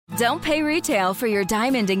Don't pay retail for your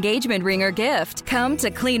diamond engagement ring or gift. Come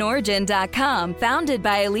to CleanOrigin.com. Founded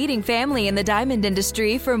by a leading family in the diamond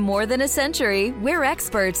industry for more than a century, we're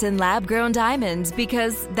experts in lab-grown diamonds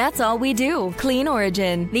because that's all we do. Clean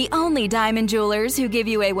Origin, the only diamond jewelers who give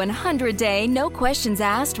you a 100-day, no questions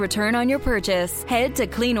asked return on your purchase. Head to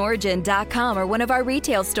CleanOrigin.com or one of our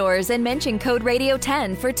retail stores and mention code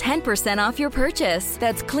Radio10 for 10% off your purchase.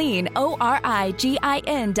 That's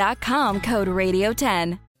CleanOrigin.com, code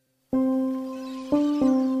Radio10.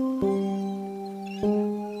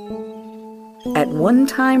 At one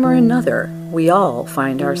time or another, we all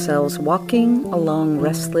find ourselves walking along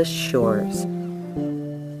restless shores.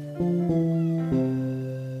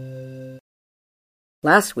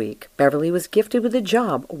 Last week, Beverly was gifted with a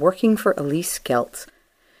job working for Elise Skeltz.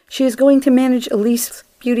 She is going to manage Elise's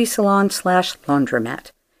beauty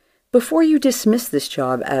salon/laundromat. Before you dismiss this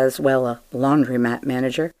job as, well, a laundromat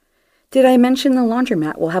manager, did I mention the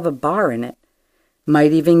laundromat will have a bar in it?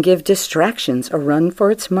 Might even give distractions a run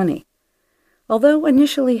for its money. Although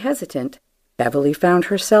initially hesitant, Beverly found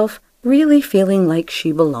herself really feeling like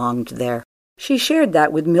she belonged there. She shared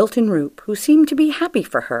that with Milton Roop, who seemed to be happy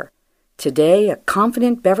for her. Today, a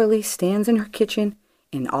confident Beverly stands in her kitchen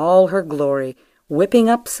in all her glory, whipping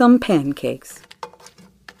up some pancakes.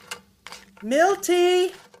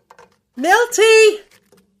 Milty! Milty!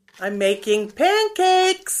 I'm making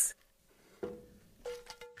pancakes!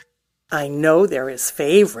 I know they're his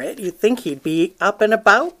favorite. You'd think he'd be up and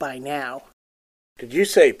about by now. Did you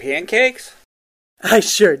say pancakes? I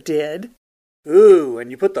sure did. Ooh,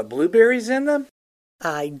 and you put the blueberries in them?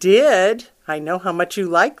 I did. I know how much you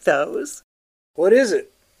like those. What is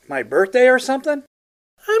it? My birthday or something?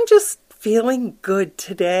 I'm just feeling good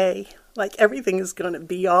today. Like everything is going to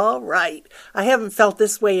be all right. I haven't felt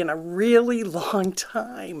this way in a really long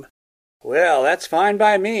time. Well, that's fine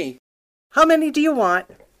by me. How many do you want?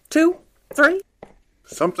 2? 3?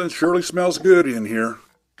 Something surely smells good in here.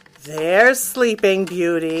 There's Sleeping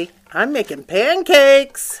Beauty. I'm making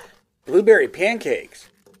pancakes. Blueberry pancakes.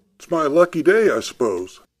 It's my lucky day, I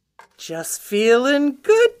suppose. Just feeling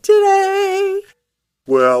good today.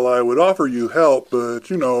 Well, I would offer you help, but,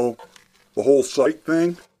 the whole site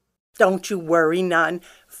thing. Don't you worry none.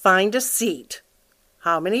 Find a seat.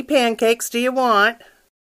 How many pancakes do you want?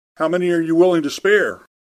 How many are you willing to spare?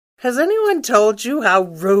 Has anyone told you how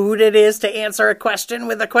rude it is to answer a question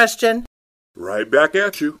with a question? Right back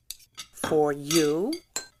at you. For you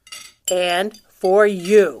and for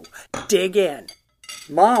you. Dig in.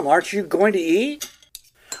 Mom, aren't you going to eat?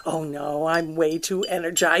 Oh no, I'm way too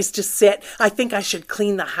energized to sit. I think I should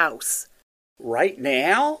clean the house. Right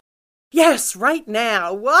now? Yes, right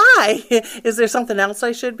now. Why? Is there something else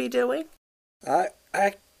I should be doing? I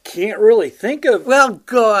can't really think of... Well,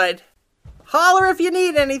 good. Holler if you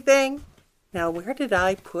need anything. Now, where did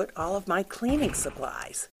I put all of my cleaning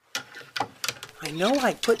supplies? I know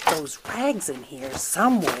I put those rags in here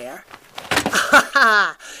somewhere.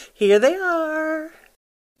 Ah, here they are.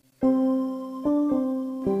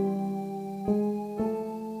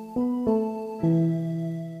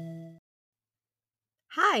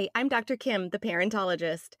 Hi, I'm Dr. Kim, the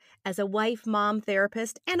parentologist. As a wife, mom,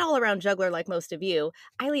 therapist, and all-around juggler like most of you,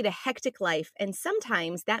 I lead a hectic life, and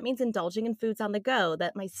sometimes that means indulging in foods on the go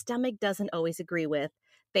that my stomach doesn't always agree with.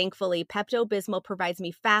 Thankfully, Pepto-Bismol provides me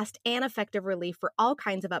fast and effective relief for all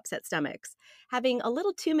kinds of upset stomachs. Having a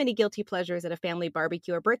little too many guilty pleasures at a family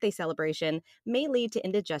barbecue or birthday celebration may lead to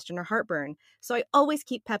indigestion or heartburn, so I always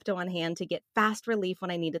keep Pepto on hand to get fast relief when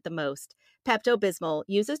I need it the most. Pepto-Bismol,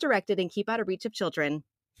 use as directed and keep out of reach of children.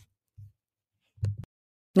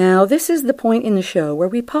 Now, this is the point in the show where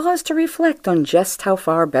we pause to reflect on just how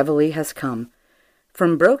far Beverly has come.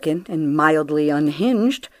 From broken and mildly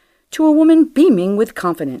unhinged to a woman beaming with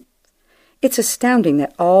confidence. It's astounding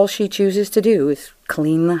that all she chooses to do is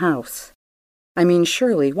clean the house. I mean,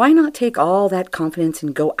 surely, why not take all that confidence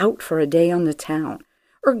and go out for a day on the town?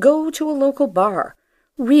 Or go to a local bar?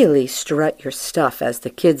 Really strut your stuff, as the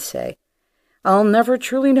kids say. I'll never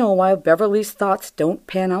truly know why Beverly's thoughts don't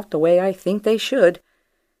pan out the way I think they should.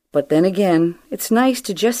 But then again, it's nice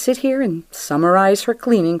to just sit here and summarize her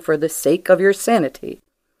cleaning for the sake of your sanity.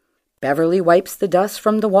 Beverly wipes the dust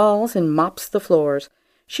from the walls and mops the floors.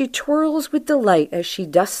 She twirls with delight as she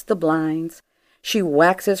dusts the blinds. She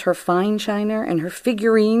waxes her fine china and her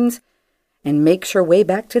figurines and makes her way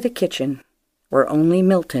back to the kitchen, where only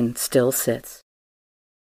Milton still sits.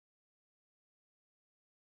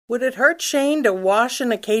 Would it hurt Shane to wash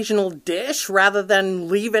an occasional dish rather than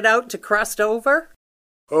leave it out to crust over?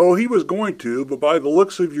 Oh, he was going to, but by the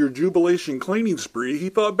looks of your jubilation cleaning spree, he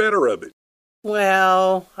thought better of it.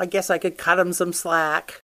 Well, I guess I could cut him some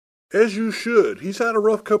slack. As you should. He's had a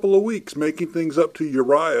rough couple of weeks making things up to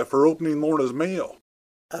Uriah for opening Lorna's mail.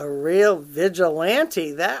 A real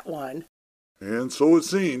vigilante, that one. And so it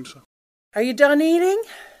seems. Are you done eating?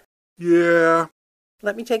 Yeah.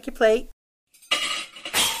 Let me take your plate.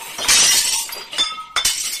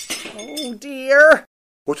 Oh, dear.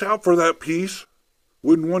 Watch out for that piece.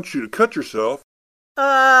 Wouldn't want you to cut yourself.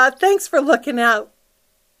 Thanks for looking out.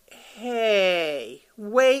 Hey,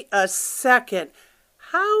 wait a second.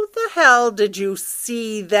 How the hell did you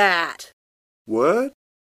see that? What?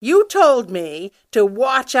 You told me to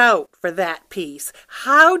watch out for that piece.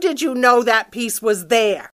 How did you know that piece was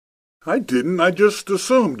there? I didn't. I just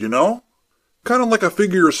assumed, you know. Kind of like a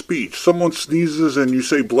figure of speech. Someone sneezes and you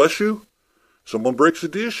say, bless you. Someone breaks a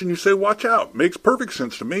dish and you say, watch out. Makes perfect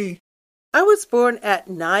sense to me. I was born at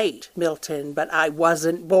night, Milton, but I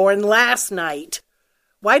wasn't born last night.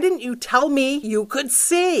 Why didn't you tell me you could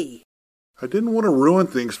see? I didn't want to ruin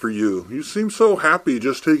things for you. You seem so happy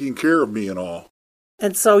just taking care of me and all.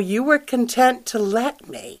 And so you were content to let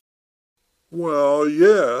me? Well,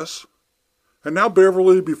 yes. And now,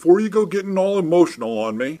 Beverly, before you go getting all emotional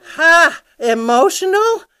on me... Ha!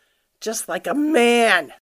 Emotional? Just like a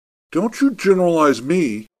man. Don't you generalize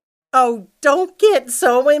me. Oh, don't get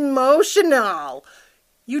so emotional.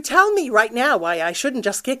 You tell me right now why I shouldn't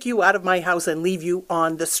just kick you out of my house and leave you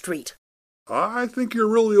on the street. I think you're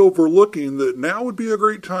really overlooking that now would be a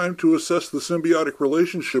great time to assess the symbiotic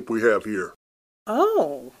relationship we have here.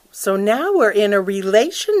 Oh, so now we're in a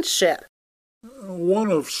relationship.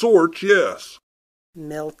 One of sorts, yes.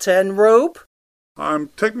 Milton Rope? I'm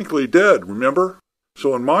technically dead, remember?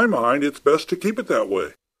 So in my mind, it's best to keep it that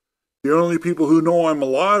way. The only people who know I'm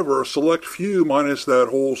alive are a select few, minus that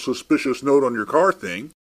whole suspicious note on your car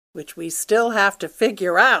thing. Which we still have to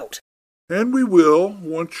figure out. And we will,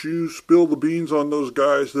 once you spill the beans on those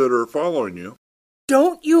guys that are following you.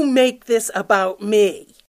 Don't you make this about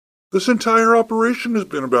me. This entire operation has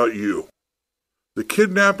been about you. The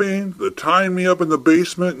kidnapping, the tying me up in the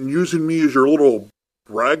basement and using me as your little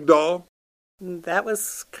rag doll. That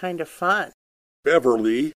was kind of fun.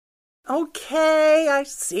 Beverly. Okay, I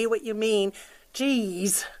see what you mean.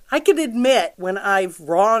 Geez, I can admit when I've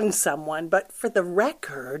wronged someone, but for the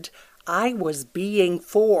record, I was being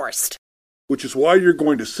forced. Which is why you're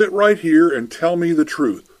going to sit right here and tell me the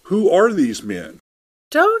truth. Who are these men?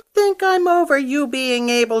 Don't think I'm over you being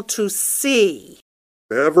able to see.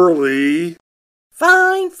 Beverly.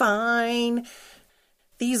 Fine.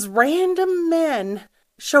 These random men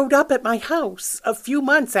showed up at my house a few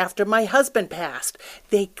months after my husband passed.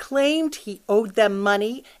 They claimed he owed them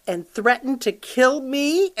money and threatened to kill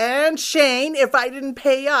me and Shane if I didn't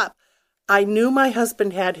pay up. I knew my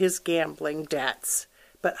husband had his gambling debts,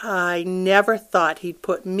 but I never thought he'd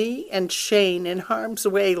put me and Shane in harm's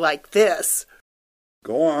way like this.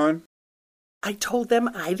 Go on. I told them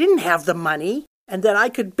I didn't have the money and that I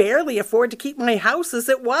could barely afford to keep my house as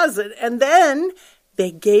it was, and then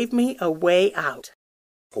they gave me a way out.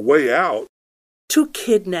 A way out? To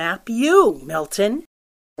kidnap you, Milton.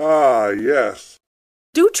 Ah, yes.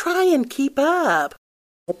 Do try and keep up.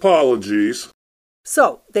 Apologies.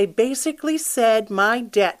 So, they basically said my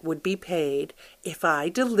debt would be paid if I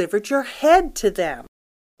delivered your head to them.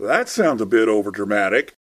 That sounds a bit overdramatic.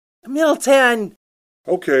 Milton!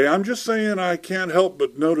 Okay, I'm just saying I can't help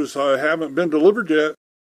but notice I haven't been delivered yet.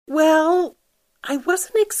 Well, I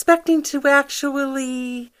wasn't expecting to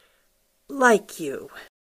actually like you.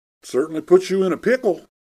 Certainly puts you in a pickle.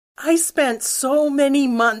 I spent so many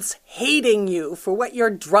months hating you for what your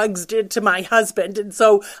drugs did to my husband, and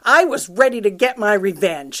so I was ready to get my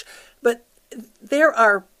revenge. But there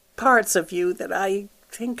are parts of you that I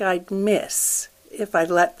think I'd miss if I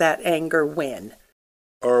let that anger win.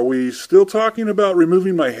 Are we still talking about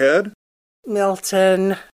removing my head?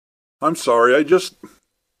 Milton. I'm sorry,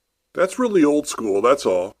 that's really old school, that's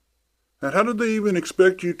all. And how did they even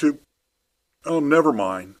expect you to... Oh, never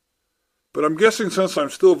mind. But I'm guessing since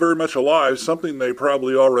I'm still very much alive, something they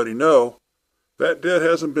probably already know, that debt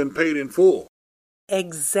hasn't been paid in full.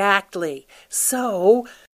 Exactly. So,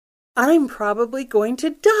 I'm probably going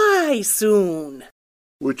to die soon.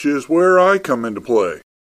 Which is where I come into play.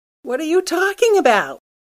 What are you talking about?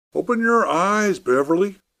 Open your eyes,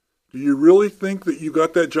 Beverly. Do you really think that you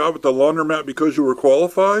got that job at the laundromat because you were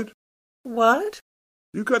qualified? What?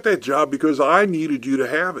 You got that job because I needed you to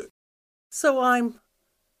have it. So I'm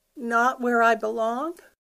not where I belong?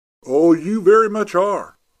 Oh, you very much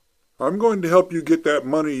are. I'm going to help you get that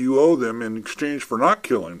money you owe them in exchange for not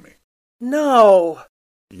killing me. No.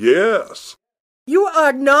 Yes. You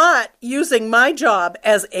are not using my job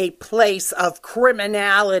as a place of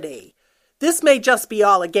criminality. This may just be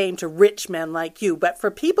all a game to rich men like you, but for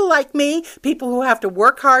people like me, people who have to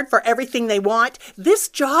work hard for everything they want, this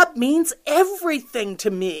job means everything to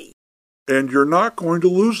me. And you're not going to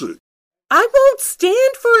lose it. I won't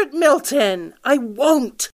stand for it, Milton. I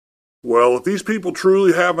won't. Well, if these people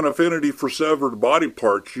truly have an affinity for severed body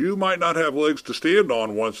parts, you might not have legs to stand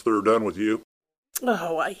on once they're done with you.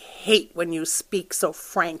 Oh, I hate when you speak so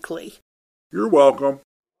frankly. You're welcome.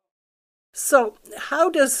 So, how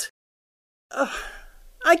does...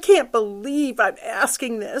 I can't believe I'm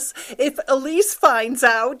asking this. If Elise finds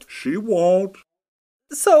out... She won't.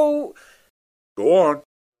 So... Go on.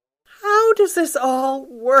 How does this all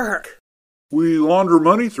work? We launder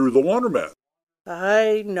money through the laundromat.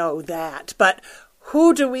 I know that, but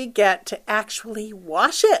who do we get to actually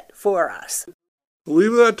wash it for us?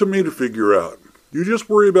 Leave that to me to figure out. You just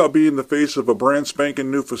worry about being the face of a brand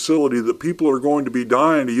spanking new facility that people are going to be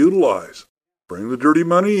dying to utilize. Bring the dirty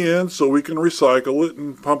money in so we can recycle it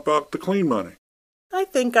and pump out the clean money. I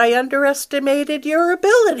think I underestimated your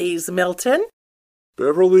abilities, Milton.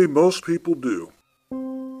 Beverly, most people do.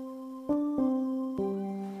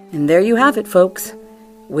 And there you have it, folks.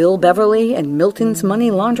 Will Beverly and Milton's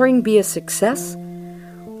money laundering be a success?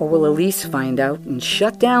 Or will Elise find out and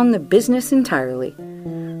shut down the business entirely?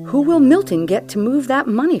 Who will Milton get to move that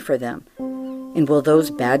money for them? And will those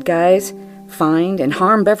bad guys find and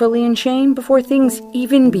harm Beverly and Shane before things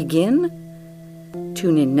even begin?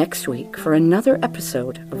 Tune in next week for another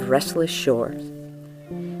episode of Restless Shores.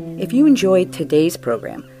 If you enjoyed today's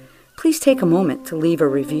program, please take a moment to leave a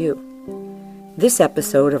review. This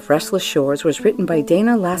episode of Restless Shores was written by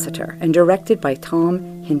Dana Lassiter and directed by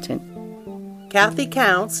Tom Hinton. Kathy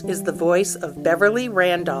Counts is the voice of Beverly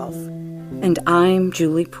Randolph. And I'm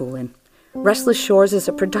Julie Poulin. Restless Shores is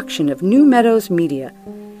a production of New Meadows Media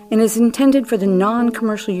and is intended for the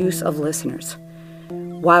non-commercial use of listeners.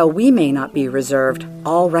 While we may not be reserved,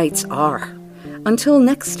 all rights are. Until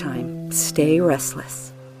next time, stay restless.